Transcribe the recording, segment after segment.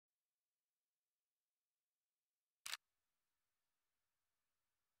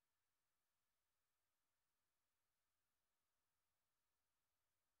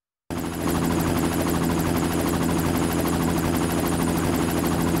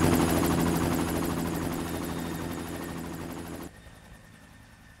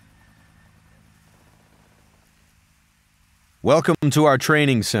Welcome to our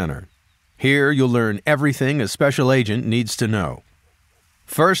training center. Here you'll learn everything a special agent needs to know.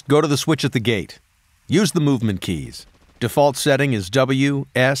 First, go to the switch at the gate. Use the movement keys. Default setting is W,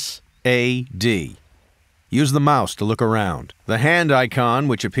 S, A, D. Use the mouse to look around. The hand icon,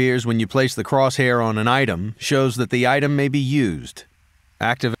 which appears when you place the crosshair on an item, shows that the item may be used.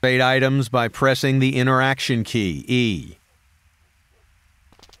 Activate items by pressing the interaction key, E.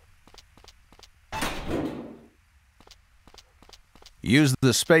 Use the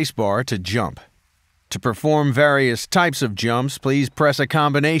spacebar to jump. To perform various types of jumps, please press a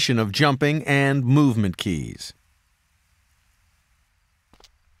combination of jumping and movement keys.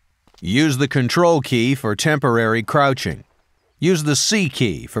 Use the Control key for temporary crouching. Use the C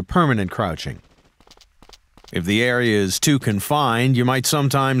key for permanent crouching. If the area is too confined, you might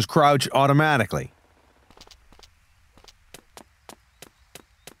sometimes crouch automatically.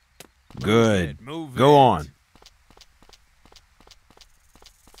 Good. Go on.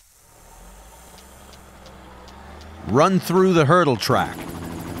 Run through the hurdle track.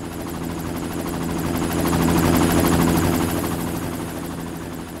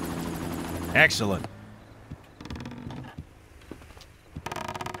 Excellent.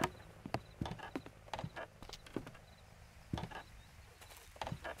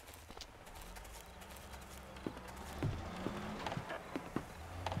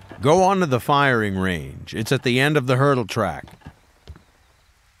 Go on to the firing range. It's at the end of the hurdle track.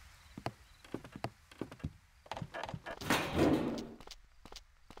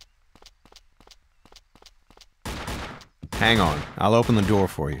 Hang on, I'll open the door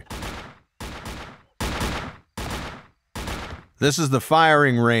for you. This is the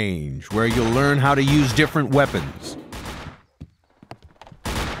firing range, where you'll learn how to use different weapons.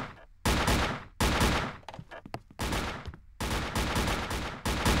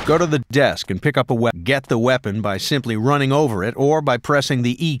 Go to the desk and pick up a weapon. Get the weapon by simply running over it or by pressing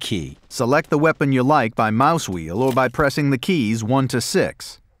the E key. Select the weapon you like by mouse wheel or by pressing the keys 1 to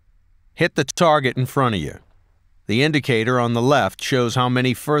 6. Hit the target in front of you. The indicator on the left shows how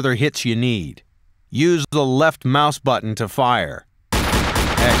many further hits you need. Use the left mouse button to fire.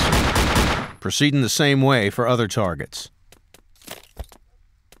 Excellent. Proceed in the same way for other targets.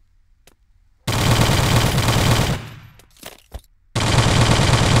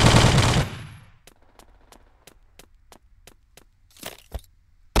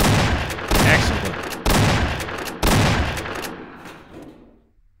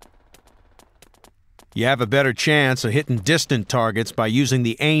 You have a better chance of hitting distant targets by using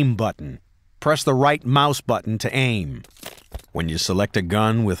the aim button. Press the right mouse button to aim. When you select a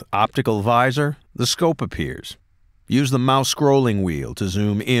gun with optical visor, the scope appears. Use the mouse scrolling wheel to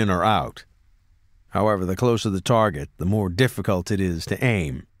zoom in or out. However, the closer the target, the more difficult it is to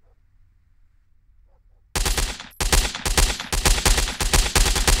aim.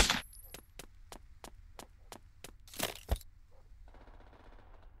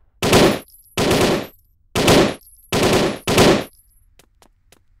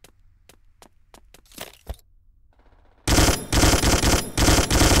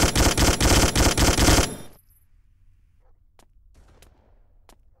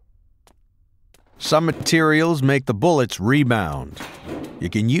 Some materials make the bullets rebound. You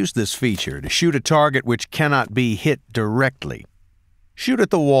can use this feature to shoot a target which cannot be hit directly. Shoot at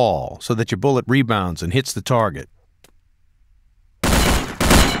the wall so that your bullet rebounds and hits the target.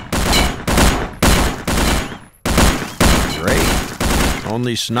 Great.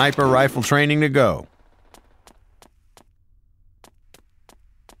 Only sniper rifle training to go.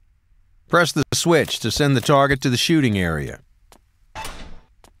 Press the switch to send the target to the shooting area.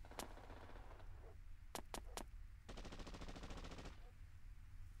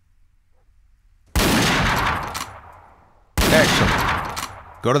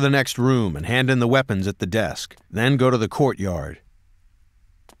 Excellent. Go to the next room and hand in the weapons at the desk. Then go to the courtyard.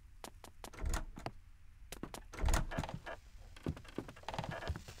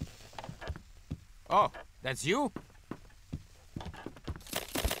 Oh, that's you?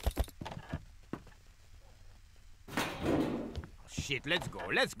 Oh, shit, let's go,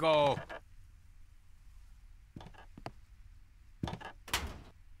 let's go!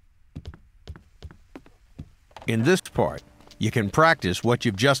 In this part, you can practice what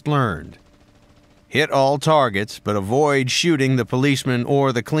you've just learned. Hit all targets, but avoid shooting the policeman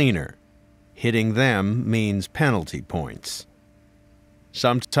or the cleaner. Hitting them means penalty points.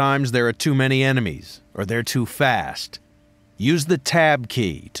 Sometimes there are too many enemies, or they're too fast. Use the Tab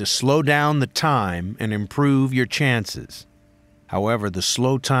key to slow down the time and improve your chances. However, the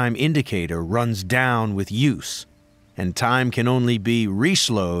slow time indicator runs down with use, and time can only be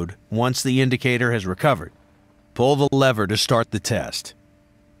reslowed once the indicator has recovered. Pull the lever to start the test.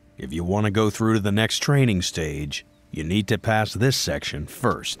 If you want to go through to the next training stage, you need to pass this section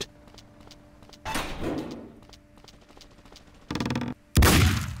first.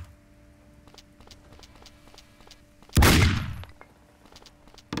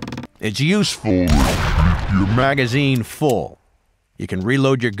 It's useful to keep your magazine full. You can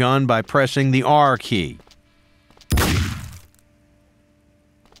reload your gun by pressing the R key.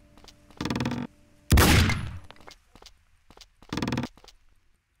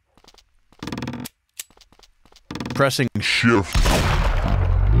 Pressing Shift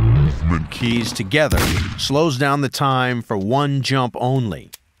movement keys together slows down the time for one jump only.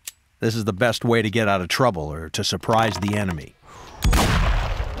 This is the best way to get out of trouble or to surprise the enemy.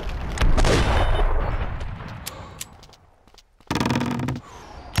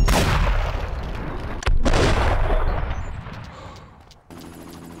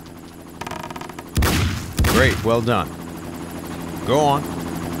 Great, well done. Go on.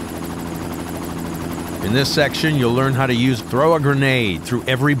 In this section, you'll learn how to throw a grenade through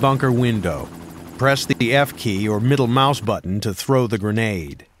every bunker window. Press the F key or middle mouse button to throw the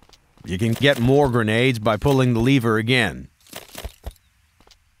grenade. You can get more grenades by pulling the lever again.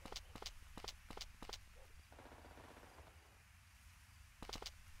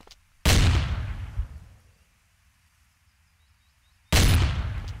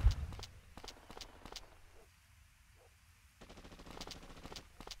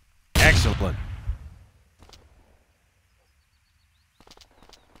 Excellent.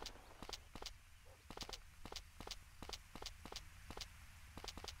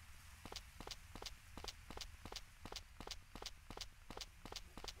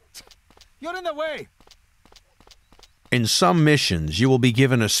 You're in the way! In some missions, you will be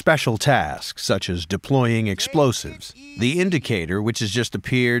given a special task, such as deploying explosives. The indicator, which has just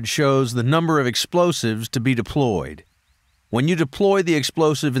appeared, shows the number of explosives to be deployed. When you deploy the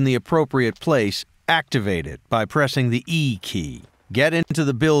explosive in the appropriate place, activate it by pressing the E key. Get into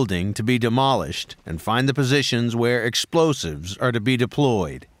the building to be demolished and find the positions where explosives are to be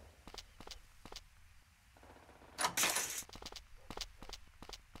deployed.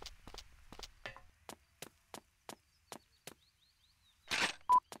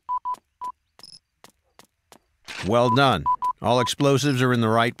 Well done. All explosives are in the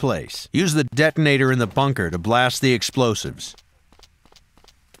right place. Use the detonator in the bunker to blast the explosives.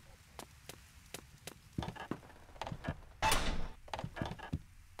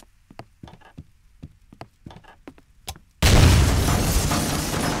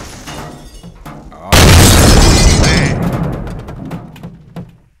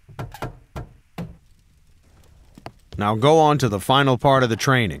 Now go on to the final part of the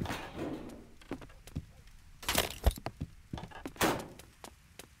training.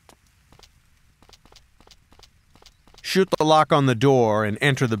 Shoot the lock on the door and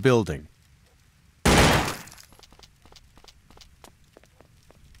enter the building.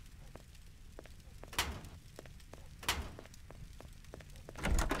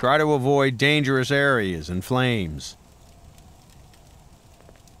 Try to avoid dangerous areas and flames.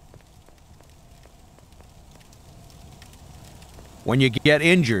 When you get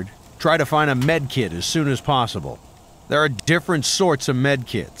injured, try to find a med kit as soon as possible. There are different sorts of med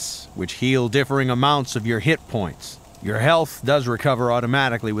kits, which heal differing amounts of your hit points. Your health does recover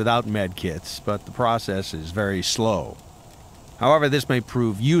automatically without med kits, but the process is very slow. However, this may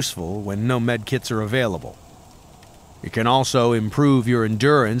prove useful when no med kits are available. You can also improve your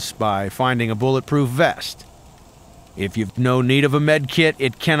endurance by finding a bulletproof vest. If you've no need of a med kit,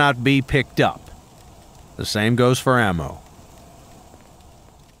 it cannot be picked up. The same goes for ammo.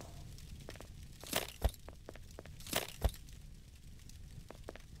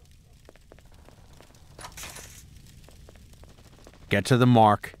 Get to the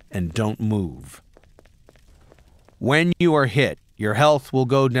mark and don't move. When you are hit, your health will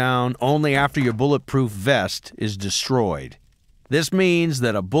go down only after your bulletproof vest is destroyed. This means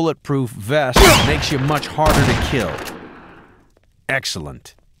that a bulletproof vest makes you much harder to kill.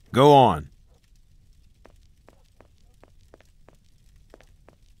 Excellent. Go on.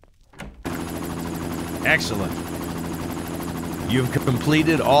 Excellent. You've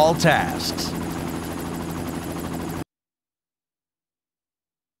completed all tasks.